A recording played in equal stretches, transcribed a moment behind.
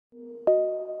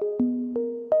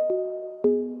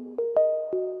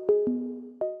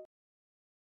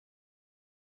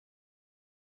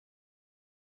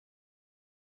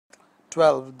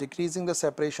12 decreasing the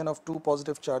separation of two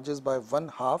positive charges by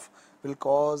 1/2 will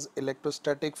cause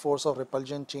electrostatic force of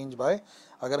repulsion change by,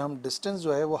 अगर हम distance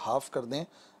जो है वो half कर दें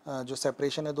जो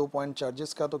सेपरेशन है दो पॉइंट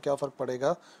चार्जेस का, तो क्या फ़र्क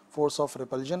पड़ेगा फोर्स ऑफ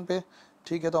रिपल्जन पे।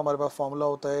 ठीक है, तो हमारे पास फॉर्मूला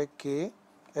होता है के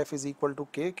एफ इज़ इक्वल टू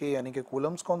के यानी कि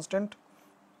कूलम्स कांस्टेंट।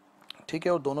 ठीक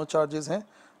है, और दोनों चार्जेस हैं,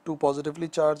 टू पॉजिटिवली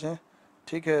चार्ज हैं।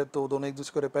 ठीक है, तो दोनों एक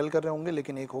दूसरे को रिपेल कर रहे होंगे,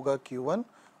 लेकिन एक होगा Q1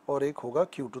 और एक होगा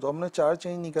Q2। तो हमने चार्ज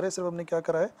चेंज नहीं करे, सिर्फ हमने क्या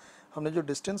करा है, हमने जो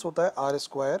डिस्टेंस होता है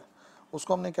r²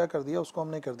 उसको हमने क्या कर दिया, उसको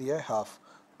हमने कर दिया है हाफ।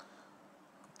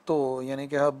 तो यानी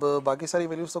कि अब बाकी सारी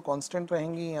वैल्यूज़ तो कांस्टेंट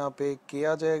रहेंगी, यहाँ पे k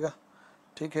आ जाएगा।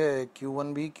 ठीक है,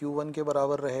 Q1 भी Q1 के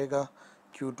बराबर रहेगा,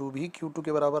 Q2 भी Q2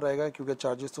 के बराबर रहेगा, क्योंकि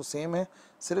चार्जेस तो सेम है,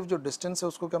 सिर्फ जो डिस्टेंस है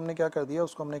उसको हमने क्या कर दिया,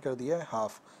 उसको हमने कर दिया है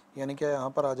हाफ। यानी कि यहाँ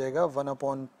पर आ जाएगा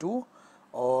 1/2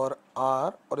 और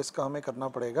r, और इसका हमें करना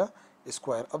पड़ेगा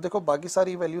स्क्वायर। अब देखो बाकी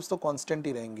सारी वैल्यूज़ तो कांस्टेंट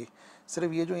ही रहेंगी,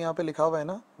 सिर्फ ये जो यहाँ पे लिखा हुआ है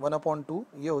ना 1/2,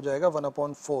 ये हो जाएगा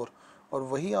 1/4, और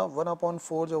वही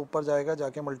 1/4 जो ऊपर जाएगा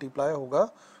जाके मल्टीप्लाई होगा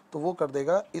तो वो कर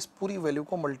देगा इस पूरी वैल्यू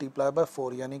को मल्टीप्लाई बाय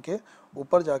 4, यानी कि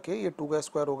ऊपर जाके ये 2 का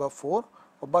स्क्वायर होगा 4,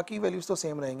 और बाकी वैल्यूज़ तो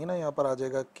सेम रहेंगी ना। यहाँ पर आ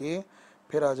जाएगा k,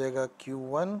 फिर आ जाएगा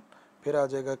Q1, फिर आ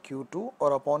जाएगा Q2,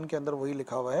 और अपॉन के अंदर वही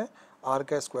लिखा हुआ है r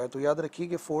का स्क्वायर। तो याद रखिए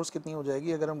कि फोर्स कितनी हो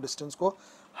जाएगी, अगर हम डिस्टेंस को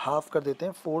हाफ कर देते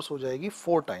हैं, फोर्स हो जाएगी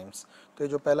 4 टाइम्स। तो ये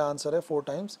जो पहला आंसर है 4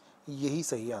 टाइम्स, यही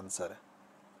सही आंसर है।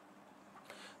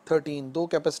 13 दो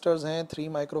कैपेसिटर्स हैं 3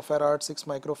 माइक्रोफैराड 6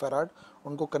 माइक्रोफैराड,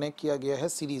 उनको कनेक्ट किया गया है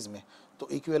सीरीज़ में, तो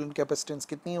इक्विवेलेंट कैपेसिटेंस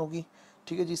कितनी होगी।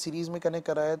 ठीक है जी, सीरीज़ में कनेक्ट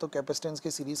करा है तो कैपेसिटेंस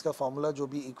के सीरीज़ का फार्मूला जो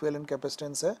भी इक्विवेलेंट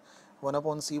कैपेसिटेंस है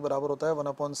 1/c बराबर होता है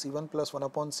 1/C1 प्लस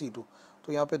 1/C2।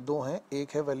 तो यहाँ पे दो हैं,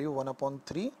 एक है वैल्यू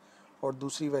 1/3 और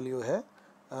दूसरी वैल्यू है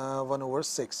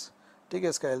 1/6। ठीक है,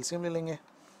 इसका एलसीएम ले लेंगे,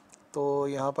 तो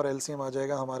यहाँ पर एलसीएम आ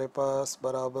जाएगा हमारे पास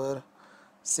बराबर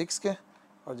 6 के,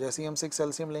 और जैसे ही हम 6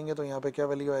 एलसीएम लेंगे तो यहाँ पे क्या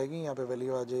वैल्यू आएगी, यहाँ पे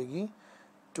वैल्यू आ जाएगी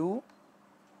 2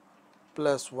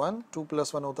 + 1, 2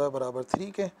 + 1 होता है बराबर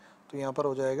 3 के, तो यहाँ पर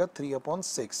हो जाएगा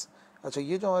 3/6। अच्छा,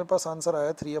 ये जो हमारे पास आंसर आया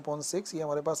है 3/6, ये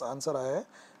हमारे पास आंसर आया है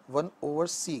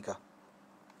 1/c का।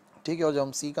 ठीक है, और जब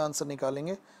हम c का आंसर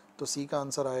निकालेंगे तो c का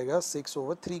आंसर आएगा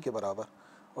 6/3 के बराबर,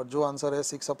 और जो आंसर है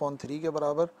 6/3 के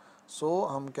बराबर, सो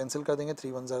हम कैंसिल कर देंगे,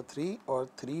 3 1 3 और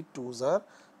 3 2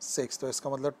 6। तो इसका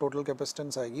मतलब टोटल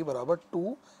कैपेसिटेंस आएगी बराबर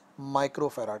 2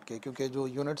 माइक्रोफैराड के, क्योंकि जो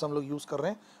यूनिट्स हम लोग यूज़ कर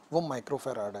रहे हैं वो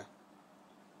माइक्रोफैराड है।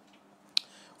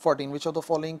 14 which of the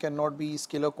following can not be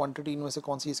scalar quantity, इनमें से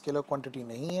कौन सी स्केलर क्वांटिटी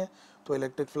नहीं है। तो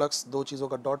इलेक्ट्रिक फ्लक्स दो चीज़ों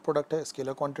का डॉट प्रोडक्ट है,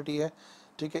 स्केलर क्वांटिटी है।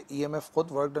 ठीक है, ईएमएफ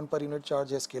खुद work done per unit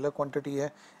charge है, स्केलर क्वांटिटी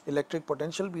है। इलेक्ट्रिक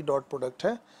पोटेंशियल भी डॉट प्रोडक्ट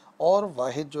है, और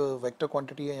वाहिद जो वेक्टर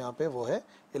क्वांटिटी है यहाँ पे वो है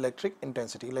इलेक्ट्रिक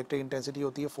इंटेंसिटी। इलेक्ट्रिक इंटेंसिटी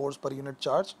होती है फोर्स पर यूनिट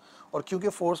चार्ज, और क्योंकि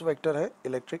फोर्स वेक्टर है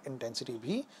इलेक्ट्रिक इंटेंसिटी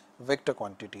भी वेक्टर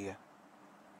क्वांटिटी है।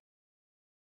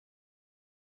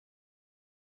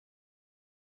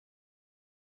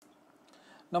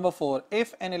 Number 4, if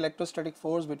an electrostatic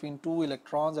force between two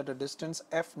electrons at a distance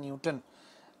f Newton,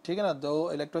 ठीक है ना,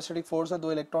 दो इलेक्ट्रोस्टैटिक फोर्स है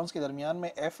दो इलेक्ट्रॉन्स के दरमियान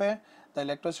में f है, the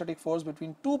electrostatic force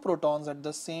between two protons at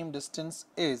the same distance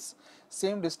is,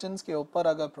 same distance के ऊपर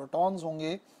अगर प्रोटॉन्स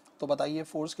होंगे तो बताइए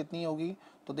फोर्स कितनी होगी।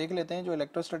 तो देख लेते हैं, जो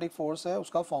इलेक्ट्रोस्टैटिक फोर्स है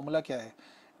उसका फॉर्मूला क्या है,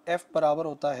 F बराबर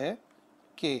होता है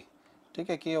K। ठीक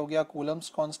है, K हो गया कूलम्स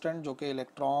कांस्टेंट, जो कि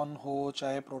इलेक्ट्रॉन हो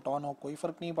चाहे प्रोटॉन हो कोई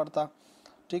फ़र्क नहीं पड़ता।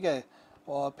 ठीक है,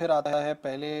 और फिर आता है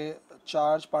पहले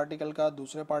चार्ज पार्टिकल का,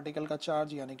 दूसरे पार्टिकल का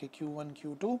चार्ज यानी कि Q1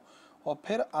 Q2, और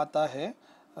फिर आता है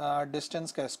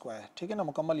डिस्टेंस का स्क्वायर। ठीक है ना,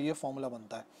 मुकम्मल ये फॉर्मूला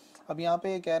बनता है। अब यहाँ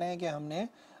पे कह रहे हैं कि हमने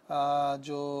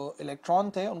जो इलेक्ट्रॉन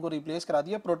थे उनको रिप्लेस करा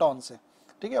दिया प्रोटॉन से।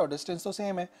 ठीक है, और डिस्टेंस तो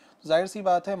सेम है, तो जाहिर सी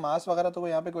बात है मास वगैरह तो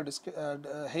यहाँ पे कोई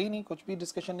है ही नहीं, कुछ भी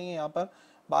डिस्कशन नहीं है यहाँ पर,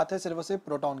 बात है सिर्फ और सिर्फ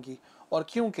प्रोटॉन की। और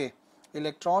क्योंकि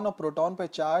इलेक्ट्रॉन और प्रोटॉन पे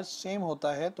चार्ज सेम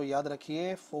होता है तो याद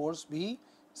रखिए फोर्स भी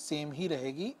सेम ही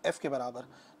रहेगी F के बराबर।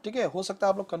 ठीक है, हो सकता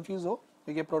है आप लोग कंफ्यूज हो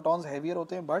क्योंकि प्रोटॉन्स हैवियर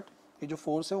होते हैं, बट ये जो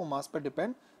फोर्स है वो मास पर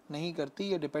डिपेंड नहीं करती,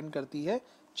 ये डिपेंड करती है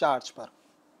चार्ज पर।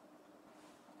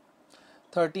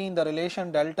 13 the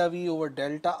relation delta V over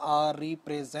delta R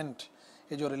represent,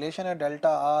 ये जो रिलेशन है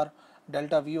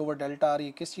delta V over delta R,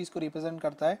 ये किस चीज़ को रिप्रेजेंट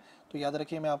करता है। तो याद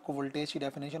रखिए, मैं आपको वोल्टेज की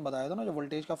डेफिनेशन बताया था ना, जो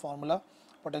वोल्टेज का फॉर्मूला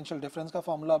पोटेंशियल डिफरेंस का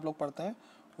फॉर्मूला आप लोग पढ़ते हैं,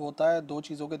 वो होता है दो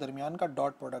चीज़ों के दरमियान का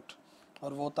डॉट प्रोडक्ट,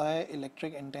 और वो होता है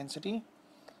इलेक्ट्रिक इंटेंसिटी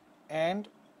एंड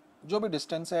जो भी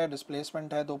डिस्टेंस है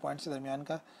डिस्प्लेसमेंट है दो पॉइंट्स के दरमियान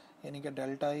का, यानी कि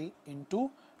delta E into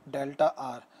delta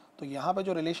R. तो यहाँ पे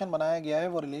जो रिलेशन बनाया गया है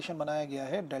वो रिलेशन बनाया गया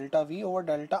है delta we over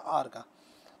delta R का।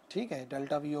 ठीक है,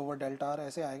 delta we over delta R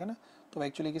ऐसे आएगा ना, तो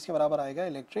एक्चुअली किसके बराबर आएगा,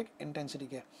 इलेक्ट्रिक इंटेंसिटी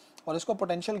के, और इसको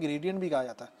पोटेंशियल ग्रेडियंट भी कहा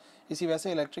जाता है। इसी वजह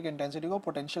से इलेक्ट्रिक इंटेंसिटी को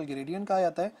पोटेंशियल ग्रेडियंट कहा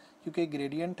जाता है, क्योंकि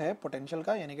ग्रेडियंट है पोटेंशियल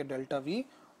का, यानी कि delta we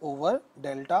over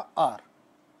delta R.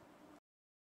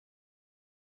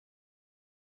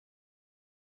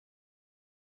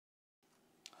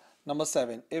 Number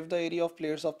 7, if the area of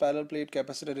plates of parallel plate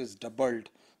capacitor is doubled,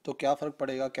 तो क्या फ़र्क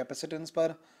पड़ेगा कैपेसिटेंस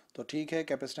पर। तो ठीक है,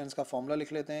 कैपेसिटेंस का फॉर्मूला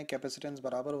लिख लेते हैं। कैपेसिटेंस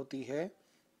बराबर होती है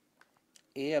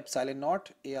ए एप्सिलॉन नॉट,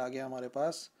 ए आ गया हमारे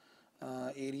पास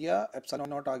एरिया, एप्सिलॉन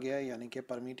नॉट आ गया यानी कि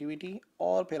परमिटिविटी,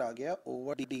 और फिर आ गया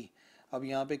ओवर डी। अब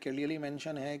यहाँ पे क्लियरली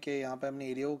मेंशन है कि यहाँ पे हमने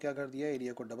एरिया को क्या कर दिया,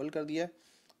 एरिया को डबल कर दिया है।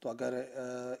 तो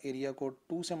अगर एरिया को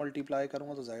 2 से मल्टीप्लाई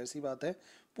करूँगा तो जाहिर सी बात है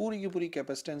पूरी की पूरी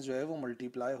कैपेसिटेंस जो है वो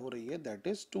मल्टीप्लाई हो रही है, दैट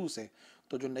इज़ 2 से।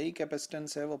 तो जो नई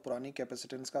कैपेसिटेंस है वो पुरानी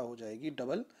कैपेसिटेंस का हो जाएगी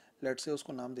डबल। लेट से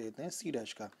उसको नाम दे देते हैं सी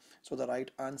डैश का। So the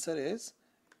right answer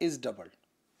is double.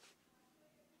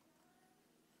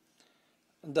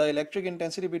 The electric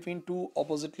intensity between two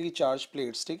oppositely charge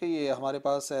plates, ठीक है, ये हमारे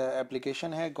पास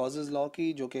एप्लीकेशन है गॉसेस लॉ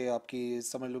की, जो कि आपकी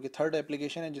समझ लो कि थर्ड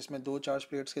एप्लीकेशन है, जिसमें दो चार्ज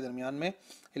प्लेट्स के दरमियान में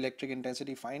इलेक्ट्रिक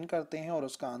इंटेंसिटी फाइंड करते हैं और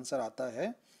उसका आंसर आता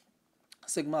है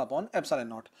sigma upon epsilon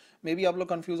not. May be आप लोग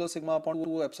कंफ्यूज हो सिग्मा अपॉन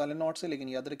 2 एप्सिलॉन नॉट से, लेकिन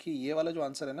याद रखिए ये वाला जो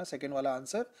आंसर है ना, सेकंड वाला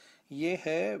आंसर, ये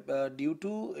है due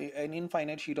to an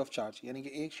infinite sheet of charge, यानी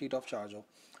कि एक शीट ऑफ चार्ज हो।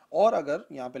 और अगर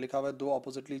यहाँ पे लिखा हुआ है दो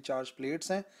अपोजिटली चार्ज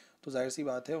प्लेट्स हैं, तो जाहिर सी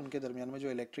बात है उनके दरमियान में जो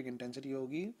इलेक्ट्रिक इंटेंसिटी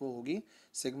होगी वो होगी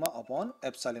sigma upon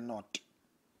epsilon not.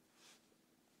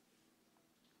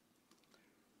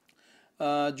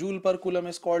 Joule पर कूलम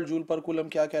इज कॉल्ड, जूल पर कूलम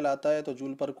क्या कहलाता है। तो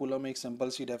जूल पर कूलम एक सिंपल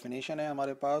सी डेफिनेशन है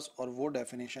हमारे पास, और वो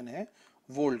डेफिनेशन है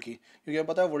वोल्ट की, क्योंकि हमें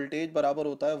पता है वोल्टेज बराबर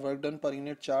होता है work done per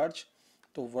unit charge.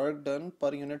 तो work done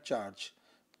per unit charge,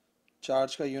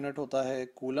 charge का यूनिट होता है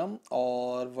कूलम,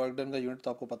 और वर्क डन का यूनिट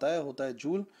तो आपको पता है होता है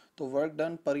जूल। तो work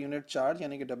done per unit charge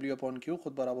यानी कि डब्ल्यू अपॉन क्यू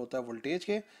खुद बराबर होता है वोल्टेज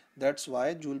के, दैट्स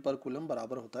वाई जूल पर कूलम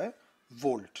बराबर होता है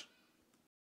volt.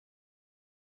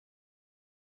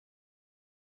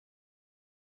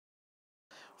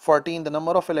 14, the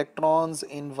number of electrons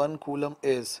in one coulomb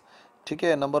is, ठीक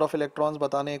है, नंबर ऑफ इलेक्ट्रॉन्स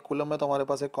बताने एक कूलम में, तो हमारे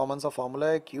पास एक कॉमन सा फॉर्मूला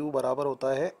है, Q बराबर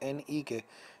होता है एन ई के।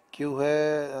 Q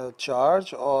है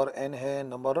चार्ज और N है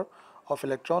नंबर ऑफ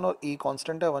इलेक्ट्रॉन, और E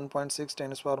कांस्टेंट है 1.6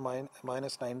 टेन पावर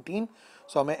माइनस 19।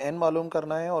 सो हमें N मालूम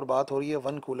करना है और बात हो रही है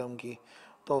वन कूलम की,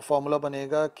 तो फॉर्मूला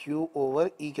बनेगा Q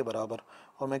ओवर E के बराबर।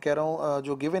 और मैं कह रहा हूँ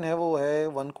जो गिवन है वो है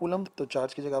वन कूलम, तो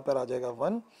चार्ज की जगह पर आ जाएगा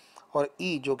 1, और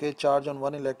E जो कि चार्ज ऑन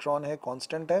वन इलेक्ट्रॉन है,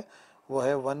 कांस्टेंट है, वो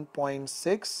है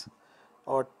 1.6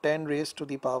 और 10 raise to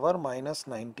the power minus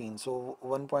 19। So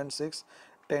 1.6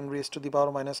 10 raise to the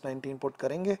power minus 19 put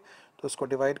करेंगे तो इसको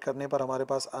डिवाइड करने पर हमारे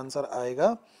पास आंसर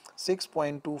आएगा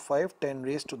 6.25 10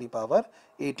 रेज टू द पावर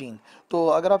 18। तो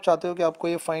अगर आप चाहते हो कि आपको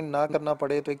ये फाइंड ना करना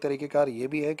पड़े, तो एक तरीकेकार ये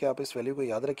भी है कि आप इस वैल्यू को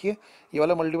याद रखिए। ये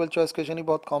वाला मल्टीपल चॉइस क्वेश्चन ही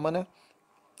बहुत कॉमन है,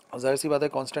 जाहिर सी बात है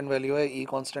कांस्टेंट वैल्यू है, ई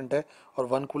कांस्टेंट है, और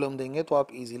 1 कूलम देंगे तो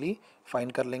आप इजीली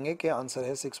फाइंड कर लेंगे कि आंसर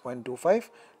है 6.25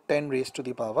 10 raise to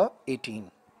the power 18।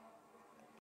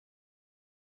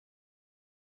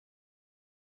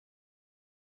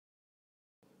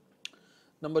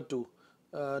 Number 2,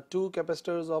 two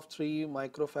capacitors of 3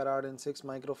 microfarad and 6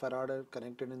 microfarad are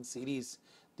connected in series.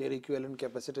 Their equivalent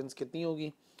capacitance कितनी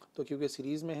होगी। तो क्योंकि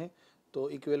सीरीज में है तो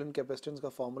equivalent capacitance का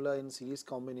formula in series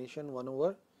combination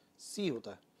 1/c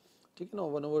होता है, ठीक है ना।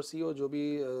 1/c, और जो भी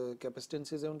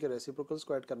कैपेसिटेंसेज हैं उनके रेसिप्रोकल्स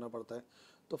को ऐड करना पड़ता है।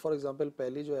 तो फॉर एग्जांपल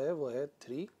पहली जो है वो है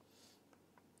 3,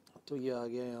 तो ये आ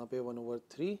गया यहाँ पे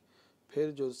 1/3।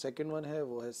 फिर जो सेकंड वन है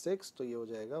वो है 6, तो ये हो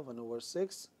जाएगा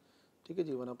 1/6, ठीक है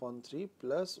जी, 1/3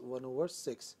 प्लस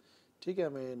 1/6। ठीक है,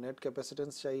 हमें नेट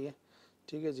कैपेसिटेंस चाहिए,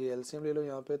 ठीक है जी, एलसीएम ले लो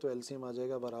यहाँ पे, तो एलसीएम आ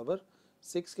जाएगा बराबर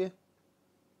 6 के,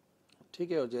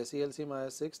 ठीक है। और जैसे ही एलसीएम आया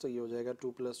 6, तो ये हो जाएगा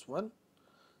 2+1,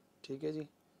 ठीक है जी,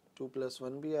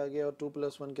 2+1 भी आ गया, और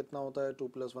 2+1 कितना होता है,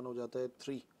 2+1 हो जाता है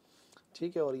 3,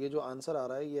 ठीक है। और ये जो आंसर आ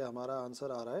रहा है, ये हमारा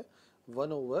आंसर आ रहा है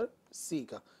 1/c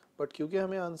का। बट क्योंकि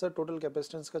हमें आंसर टोटल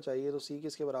कैपेसिटेंस का चाहिए, तो सी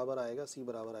किसके बराबर आएगा, सी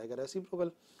बराबर आएगा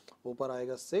रेसिप्रोकल, ऊपर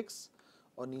आएगा 6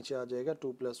 और नीचे आ जाएगा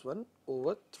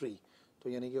 2+1/3, तो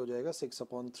यानी कि हो जाएगा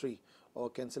 6/3।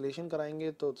 और कैंसिलेशन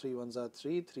कराएंगे तो 3 1 ज़ार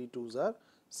 3, 3 2 ज़ार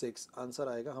 6, आंसर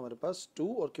आएगा हमारे पास 2।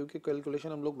 और क्योंकि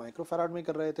कैलकुलेशन हम लोग माइक्रोफैराड में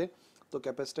कर रहे थे, तो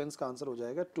कैपेसिटेंस का आंसर हो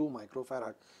जाएगा 2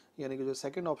 माइक्रोफैराड, यानी कि जो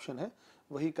सेकंड ऑप्शन है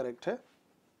वही करेक्ट है,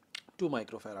 2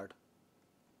 microfarad.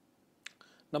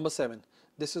 Number 7,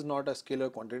 this is not a scalar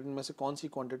quantity, इनमें से कौन सी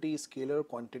क्वांटिटी स्केलर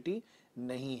क्वांटिटी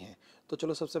नहीं है। तो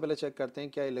चलो सबसे पहले चेक करते हैं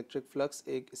क्या इलेक्ट्रिक फ्लक्स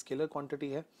एक स्केलर क्वांटिटी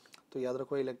है। तो याद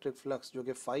रखो इलेक्ट्रिक फ्लक्स जो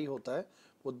कि फाई होता है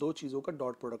वो दो चीज़ों का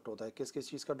डॉट प्रोडक्ट होता है। किस किस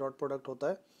चीज़ का डॉट प्रोडक्ट होता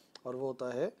है, और वो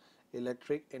होता है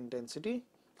electric intensity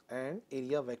and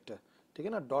area vector, ठीक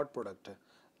है ना, डॉट प्रोडक्ट है।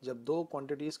 जब दो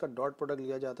क्वांटिटीज़ का डॉट प्रोडक्ट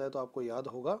लिया जाता है तो आपको याद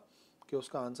होगा कि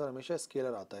उसका आंसर हमेशा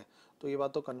स्केलर आता है। तो ये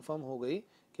बात तो कंफर्म हो गई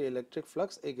कि इलेक्ट्रिक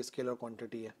फ्लक्स एक स्केलर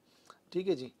क्वांटिटी है, ठीक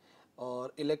है जी।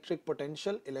 और इलेक्ट्रिक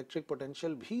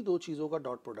पोटेंशियल भी दो चीज़ों का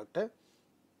डॉट प्रोडक्ट है,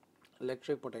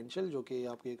 इलेक्ट्रिक पोटेंशियल जो कि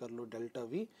आप ये कर लो डेल्टा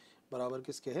वी बराबर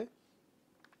किसके है,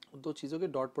 दो चीज़ों के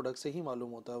डॉट प्रोडक्ट से ही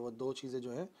मालूम होता है। वो दो चीज़ें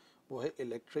जो है वो है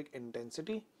इलेक्ट्रिक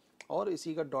इंटेंसिटी और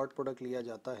इसी का डॉट प्रोडक्ट लिया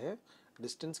जाता है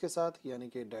डिस्टेंस के साथ यानी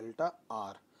कि डेल्टा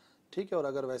आर। ठीक है, और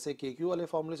अगर वैसे के क्यू वाले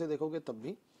फॉर्मूले से देखोगे तब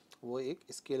भी वो एक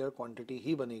स्केलर क्वांटिटी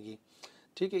ही बनेगी।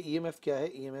 ठीक है, ईएमएफ क्या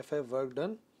है, ईएमएफ है work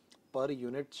done per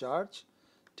unit charge.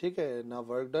 ठीक है ना,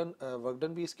 वर्क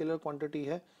डन भी स्केलर क्वांटिटी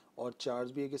है और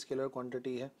चार्ज भी एक स्केलर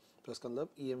क्वांटिटी है, तो इसका मतलब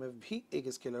ईएमएफ भी एक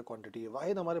स्केलर क्वांटिटी है।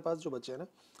 वाहिद हमारे पास जो बचे है ना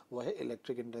वह है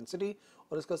इलेक्ट्रिक इंटेंसिटी,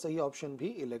 और इसका सही ऑप्शन भी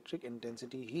इलेक्ट्रिक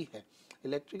इंटेंसिटी ही है।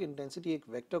 इलेक्ट्रिक इंटेंसिटी एक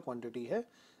वेक्टर क्वांटिटी है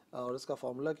और इसका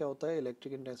फॉर्मूला क्या होता है,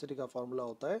 इलेक्ट्रिक इंटेंसिटी का फॉर्मूला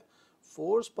होता है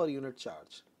फोर्स पर यूनिट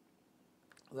चार्ज।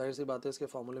 जाहिर सी बात है इसके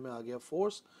फॉर्मूले में आ गया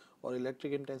फोर्स, और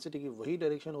इलेक्ट्रिक इंटेंसिटी की वही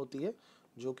डायरेक्शन होती है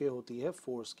जो कि होती है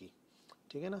फोर्स की।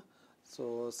 ठीक है ना,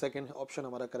 सो सेकंड ऑप्शन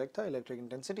हमारा करेक्ट था, इलेक्ट्रिक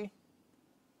इंटेंसिटी।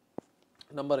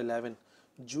 नंबर 11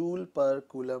 जूल पर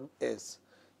कूलम इज।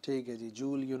 ठीक है जी,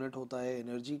 जूल यूनिट होता है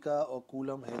एनर्जी का और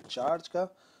कूलम है चार्ज का,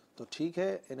 तो ठीक है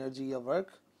एनर्जी या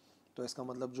वर्क, तो इसका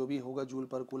मतलब जो भी होगा जूल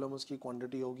पर कूलम उसकी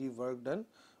क्वांटिटी होगी work done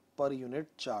per unit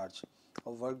charge.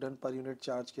 और work done per unit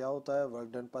charge क्या होता है,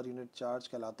 work done per unit charge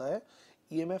कहलाता है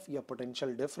ईएमएफ या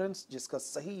पोटेंशियल डिफरेंस, जिसका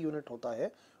सही यूनिट होता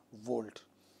है वोल्ट।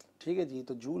 ठीक है जी,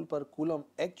 तो जूल पर कूलम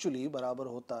एक्चुअली बराबर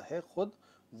होता है खुद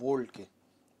वोल्ट के।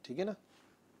 ठीक है ना।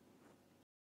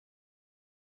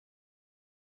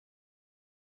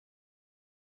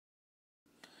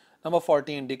 Number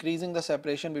 14, decreasing the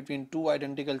separation between two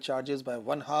identical charges by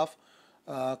one half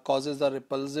causes the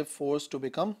repulsive force to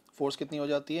become, force कितनी हो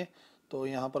जाती है, तो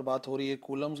यहाँ पर बात हो रही है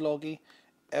कूलम्स लॉ की।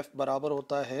 F बराबर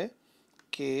होता है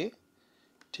K।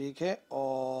 ठीक है,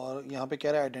 और यहाँ पे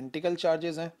कह रहा है आइडेंटिकल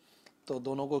चार्जेस हैं तो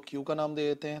दोनों को Q का नाम दे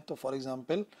देते हैं, तो for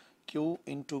example Q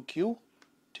into Q।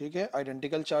 ठीक है,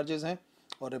 आइडेंटिकल चार्जेस हैं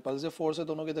और रिपल्सिव फोर्स है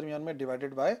दोनों के दरमियान में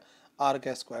डिवाइडेड बाय आर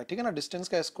का स्क्वायर। ठीक है ना, डिस्टेंस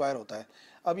का स्क्वायर होता है।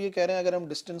 अब ये कह रहे हैं अगर हम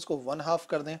डिस्टेंस को वन हाफ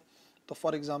कर दें, तो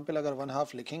फॉर एग्जांपल अगर वन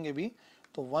हाफ लिखेंगे भी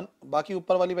तो वन, बाकी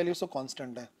ऊपर वाली वैल्यूज तो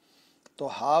कांस्टेंट है, तो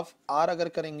हाफ आर अगर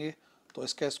करेंगे तो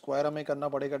इसका स्क्वायर हमें करना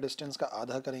पड़ेगा, डिस्टेंस का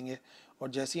आधा करेंगे, और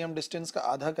जैसे ही हम डिस्टेंस का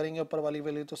आधा करेंगे ऊपर वाली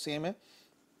वैल्यू तो सेम है,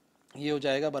 ये हो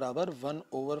जाएगा बराबर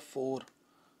 1/4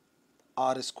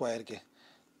 आर स्क्वायर के।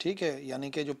 ठीक है, यानी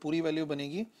कि जो पूरी वैल्यू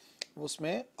बनेगी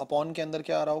उसमें अपॉन के अंदर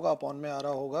क्या आ रहा होगा, अपॉन में आ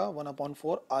रहा होगा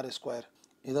 1/4 आर स्क्वायर,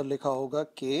 इधर लिखा होगा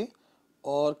के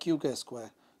और क्यू का स्क्वायर।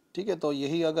 ठीक है, तो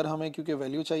यही अगर हमें क्योंकि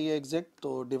वैल्यू चाहिए एग्जैक्ट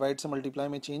तो डिवाइड से मल्टीप्लाई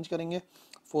में चेंज करेंगे,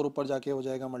 4 ऊपर जाके हो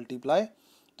जाएगा मल्टीप्लाई,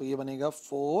 तो ये बनेगा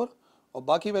 4 और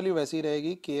बाकी वैल्यू वैसी ही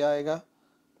रहेगी, के आएगा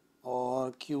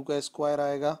और क्यू का स्क्वायर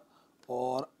आएगा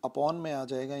और अपॉन में आ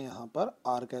जाएगा यहाँ पर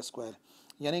आर का स्क्वायर।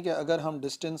 यानी कि अगर हम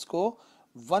डिस्टेंस को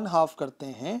वन हाफ करते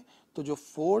हैं तो जो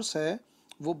फोर्स है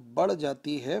वो बढ़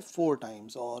जाती है 4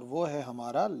 टाइम्स, और वो है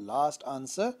हमारा लास्ट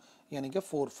आंसर यानी कि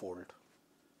 4 फोल्ड।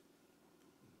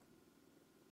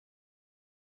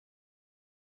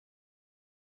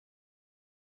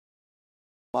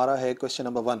 हमारा है question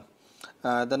number 1,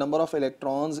 the number of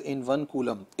electrons in one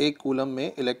coulomb, एक कूलम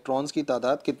में इलेक्ट्रॉन्स की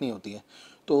तादाद कितनी होती है।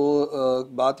 तो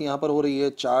बात यहाँ पर हो रही है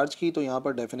चार्ज की, तो यहाँ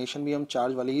पर डेफिनेशन भी हम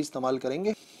चार्ज वाली ही इस्तेमाल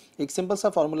करेंगे। एक सिंपल सा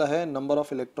फार्मूला है नंबर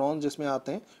ऑफ इलेक्ट्रॉन जिसमें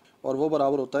आते हैं, और वो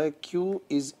बराबर होता है Q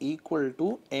is equal to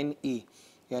NE,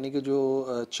 यानी कि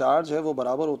जो चार्ज है वो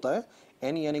बराबर होता है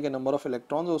N यानी कि नंबर ऑफ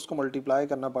इलेक्ट्रॉन्स, उसको मल्टीप्लाई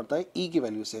करना पड़ता है E की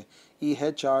वैल्यू से। E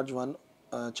है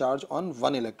चार्ज ऑन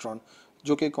वन इलेक्ट्रॉन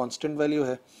जो कि कांस्टेंट वैल्यू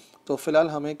है। तो फिलहाल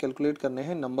हमें कैलकुलेट करने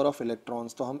हैं नंबर ऑफ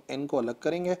इलेक्ट्रॉन्स, तो हम n को अलग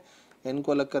करेंगे। n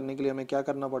को अलग करने के लिए हमें क्या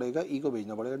करना पड़ेगा, e को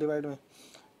भेजना पड़ेगा डिवाइड में,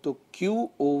 तो q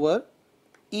ओवर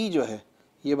e जो है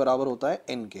ये बराबर होता है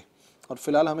n के। और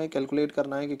फिलहाल हमें कैलकुलेट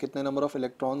करना है कि कितने नंबर ऑफ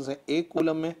इलेक्ट्रॉन्स हैं एक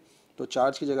कूलम में, तो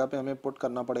चार्ज की जगह पे हमें पुट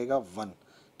करना पड़ेगा 1।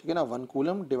 ठीक है ना, 1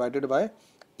 कूलम डिवाइडेड बाय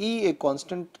e, एक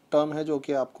कांस्टेंट टर्म है जो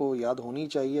कि आपको याद होनी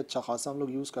चाहिए, अच्छा खासा हम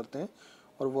लोग यूज़ करते हैं,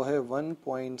 और वो है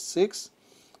 1.6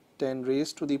 10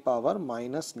 रेज टू दी पावर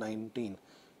 -19।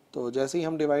 तो जैसे ही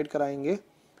हम डिवाइड कराएंगे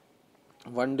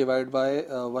 1 divide by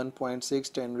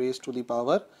 1.6 10 raise to the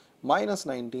power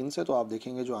 -19 से, तो आप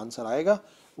देखेंगे जो आंसर आएगा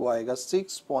वो आएगा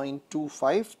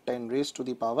 6.25 10 रेज टू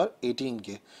दी पावर 18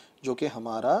 के, जो कि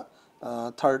हमारा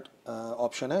थर्ड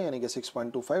ऑप्शन है, यानी कि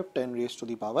 6.25 10 रेज टू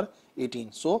दी पावर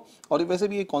 18। सो और वैसे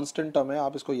भी ये कांस्टेंट टर्म है,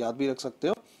 आप इसको याद भी रख सकते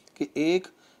हो कि एक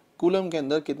कूलम के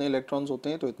अंदर कितने इलेक्ट्रॉन्स होते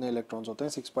हैं, तो इतने इलेक्ट्रॉन्स होते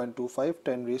हैं 6.25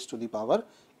 10 raise to the power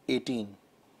 18।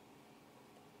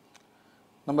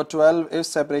 Number 12 if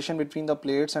separation between the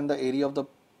plates and the area of the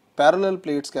parallel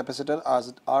plates capacitor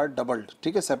are doubled.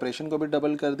 ठीक है, सेपरेशन को भी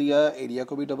डबल कर दिया, एरिया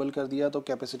को भी डबल कर दिया, तो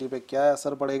कैपेसिटी पे क्या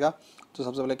असर पड़ेगा। तो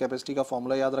सबसे पहले कैपेसिटी का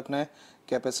फॉर्मूला याद रखना है,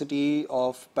 capacity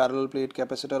of parallel plate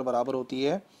capacitor बराबर होती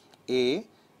है ए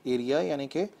एरिया यानी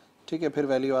कि, ठीक है। फिर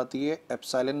वैल्यू आती है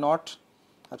एप्सिलॉन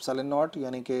नॉट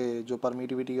यानी कि जो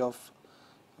परमिटिविटी ऑफ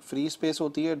फ्री स्पेस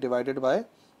होती है डिवाइडेड बाय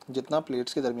जितना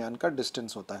प्लेट्स के दरमियान का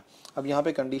डिस्टेंस होता है। अब यहाँ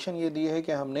पे कंडीशन ये दी है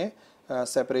कि हमने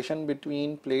सेपरेशन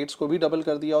बिटवीन प्लेट्स को भी डबल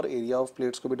कर दिया और एरिया ऑफ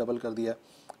प्लेट्स को भी डबल कर दिया,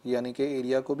 यानी कि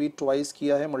एरिया को भी ट्वाइस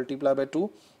किया है मल्टीप्लाई बाय 2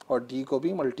 और डी को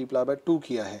भी मल्टीप्लाई बाय 2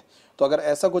 किया है। तो अगर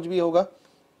ऐसा कुछ भी होगा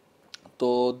तो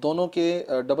दोनों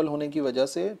के डबल होने की वजह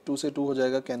से 2 से 2 हो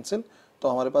जाएगा कैंसिल, तो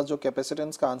हमारे पास जो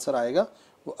कैपेसिटेंस का आंसर आएगा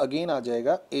वो अगेन आ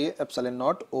जाएगा A epsilon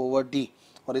not over D,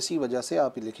 और इसी वजह से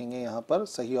आप लिखेंगे यहाँ पर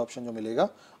सही ऑप्शन जो मिलेगा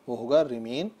वो होगा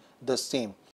remain the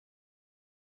same.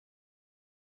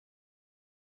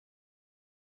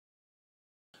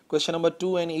 Question number 2,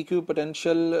 an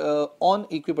equipotential on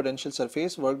equipotential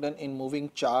surface work done in moving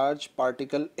charge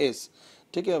particle is,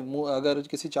 ठीक है। अगर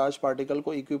किसी चार्ज पार्टिकल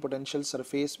को इक्विपोटेंशियल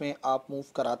सरफेस में आप मूव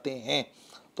कराते हैं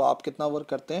तो आप कितना वर्क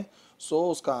करते हैं?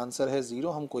 उसका आंसर है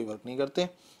 0, हम कोई वर्क नहीं करते।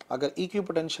 अगर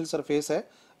इक्विपोटेंशियल सरफेस है,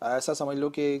 ऐसा समझ लो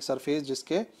कि एक सरफेस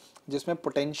जिसमें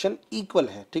पोटेंशियल इक्वल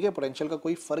है, ठीक है, पोटेंशियल का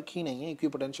कोई फर्क ही नहीं है।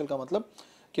 इक्विपोटेंशियल का मतलब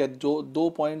कि जो दो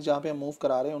पॉइंट जहाँ पे हम मूव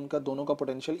करा रहे हैं उनका दोनों का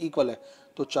पोटेंशियल इक्वल है,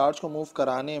 तो चार्ज को मूव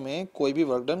कराने में कोई भी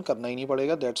वर्क डन करना ही नहीं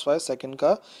पड़ेगा। दैट्स वाई सेकंड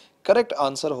का करेक्ट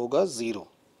आंसर होगा 0।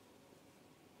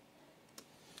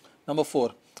 Number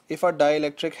 4, if a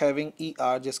dielectric having E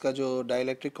R, जिसका जो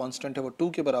डाइलेक्ट्रिक कांस्टेंट है वो 2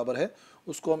 के बराबर है,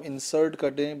 उसको हम इंसर्ट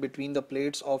कर दें between the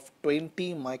plates of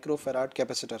 20 microfarad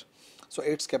capacitor, so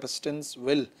it's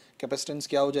capacitance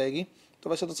क्या हो जाएगी? तो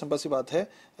वैसे तो सिंपल सी बात है,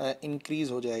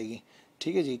 इंक्रीज हो जाएगी।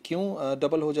 ठीक है जी, क्यों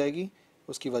डबल हो जाएगी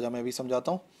उसकी वजह मैं भी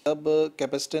समझाता हूँ। अब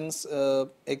कैपेसिटेंस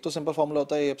एक तो सिंपल फार्मूला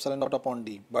होता है epsilon not upon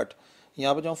D, but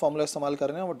यहाँ पे जो हम फार्मूला इस्तेमाल कर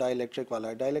रहे हैं वो डाइलेक्ट्रिक वाला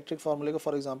है। डाइलेक्ट्रिक फार्मूले को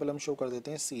फॉर एग्जांपल हम शो कर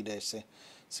देते हैं सी डैश से।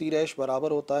 सी डैश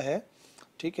बराबर होता है,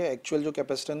 ठीक है, एक्चुअल जो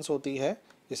कैपेसिटेंस होती है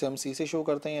जिसे हम सी से शो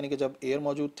करते हैं, यानी कि जब एयर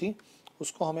मौजूद थी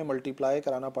उसको हमें मल्टीप्लाई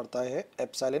कराना पड़ता है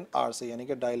एप्सिलॉन आर से, यानी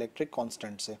कि डाइलेक्ट्रिक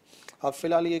कांस्टेंट से। अब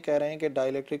फिलहाल ये कह रहे हैं कि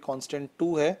डाइलेक्ट्रिक कांस्टेंट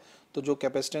 2 है, तो जो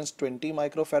कैपेसिटेंस 20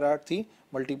 माइक्रोफेराड थी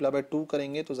मल्टीप्लाई बाय 2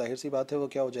 करेंगे तो जाहिर सी बात है वो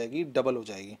क्या हो जाएगी? डबल हो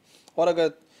जाएगी। और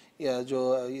अगर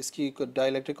जो इसकी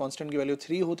डाइलेक्ट्रिक कांस्टेंट की वैल्यू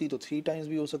 3 होती तो 3 टाइम्स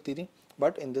भी हो सकती थी,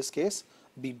 but in this case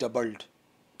B doubled.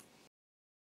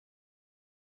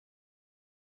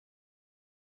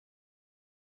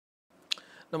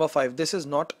 Number 5, this is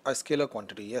not a scalar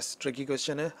quantity. Yes, tricky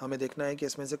question है, हमें देखना है कि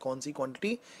इसमें से कौन सी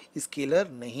क्वांटिटी स्केलर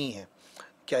नहीं है।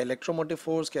 क्या इलेक्ट्रोमोटिव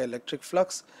फोर्स, क्या इलेक्ट्रिक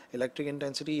फ्लक्स, इलेक्ट्रिक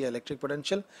इंटेंसिटी या इलेक्ट्रिक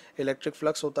पोटेंशियल? इलेक्ट्रिक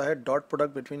फ्लक्स होता है dot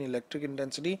product between electric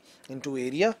intensity into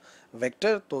area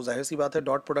vector, तो जाहिर सी बात है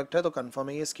डॉट प्रोडक्ट है तो कंफर्म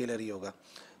है ये स्केलर ही होगा।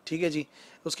 ठीक है जी।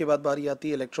 उसके बाद बारी आती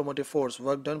है electromotive force,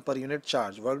 work done per unit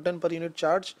charge. Work done per unit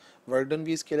charge, work done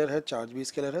भी स्केलर है, चार्ज भी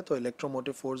स्केलर है, तो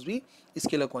इलेक्ट्रोमोटिव फोर्स भी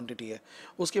स्केलर क्वांटिटी है।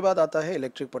 उसके बाद आता है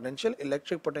इलेक्ट्रिक पोटेंशियल।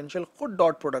 इलेक्ट्रिक पोटेंशियल खुद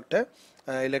डॉट प्रोडक्ट है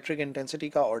इलेक्ट्रिक इंटेंसिटी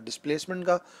का और डिस्प्लेसमेंट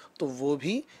का, तो वो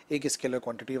भी एक स्केलर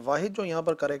क्वांटिटी है। वाहिद जो यहाँ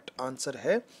पर करेक्ट आंसर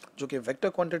है जो कि वेक्टर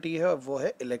क्वांटिटी है वो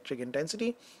है इलेक्ट्रिक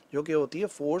इंटेंसिटी, जो कि होती है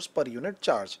फोर्स पर यूनिट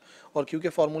चार्ज। और क्योंकि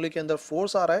फॉर्मूले के अंदर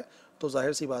फोर्स आ रहा है तो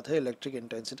जाहिर सी बात है electric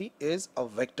intensity is a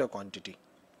vector quantity.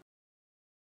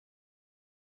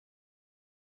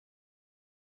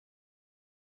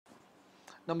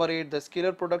 Number 8, the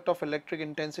scalar product of electric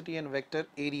intensity and vector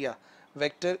area.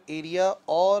 Vector area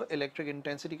और इलेक्ट्रिक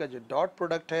इंटेंसिटी का जो डॉट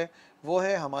प्रोडक्ट है वो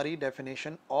है हमारी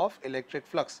definition of electric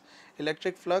flux.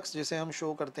 Electric flux जिसे हम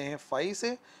शो करते हैं फाई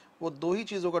से, वो दो ही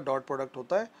चीज़ों का डॉट प्रोडक्ट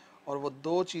होता है, और वो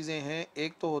दो चीज़ें हैं,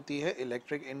 एक तो होती है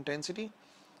इलेक्ट्रिक इंटेंसिटी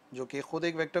जो कि खुद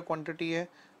एक वेक्टर क्वांटिटी है,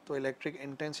 तो इलेक्ट्रिक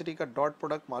इंटेंसिटी का डॉट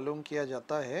प्रोडक्ट मालूम किया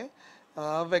जाता है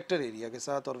वेक्टर एरिया के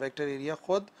साथ, और वेक्टर एरिया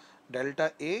खुद डेल्टा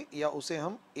ए, या उसे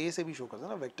हम ए से भी शो करते हैं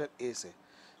ना, वेक्टर ए से।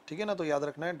 ठीक है ना, तो याद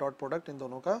रखना है डॉट प्रोडक्ट इन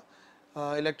दोनों का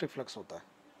इलेक्ट्रिक फ्लक्स होता है।